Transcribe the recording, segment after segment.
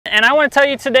and I want to tell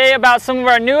you today about some of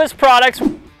our newest products,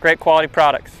 great quality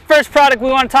products. First product we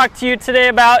want to talk to you today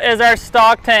about is our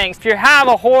stock tanks. If you have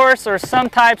a horse or some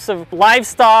types of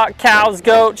livestock, cows,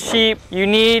 goats, sheep, you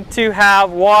need to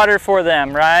have water for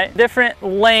them, right? Different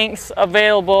lengths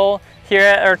available here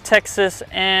at our Texas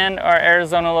and our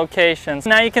Arizona locations.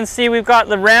 Now you can see we've got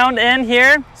the round end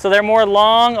here, so they're more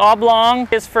long, oblong.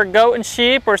 It's for goat and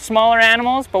sheep or smaller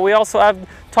animals, but we also have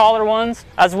taller ones,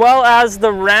 as well as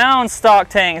the round stock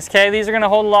tanks. Okay, these are going to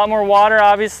hold a lot more water.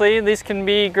 Obviously, these can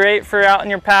be great for out in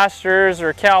your pastures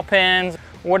or cow pens,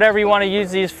 whatever you want to use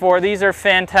these for. These are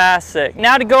fantastic.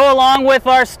 Now, to go along with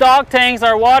our stock tanks,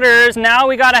 our waters, now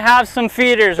we got to have some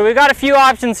feeders. So we got a few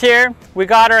options here. We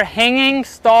got our hanging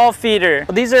stall feeder.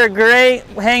 These are a great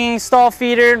hanging stall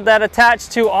feeder that attach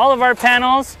to all of our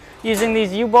panels using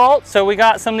these U-bolts. So we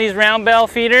got some of these round bell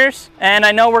feeders, and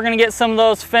I know we're going to get some of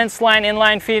those fence line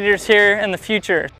inline feeders here in the future.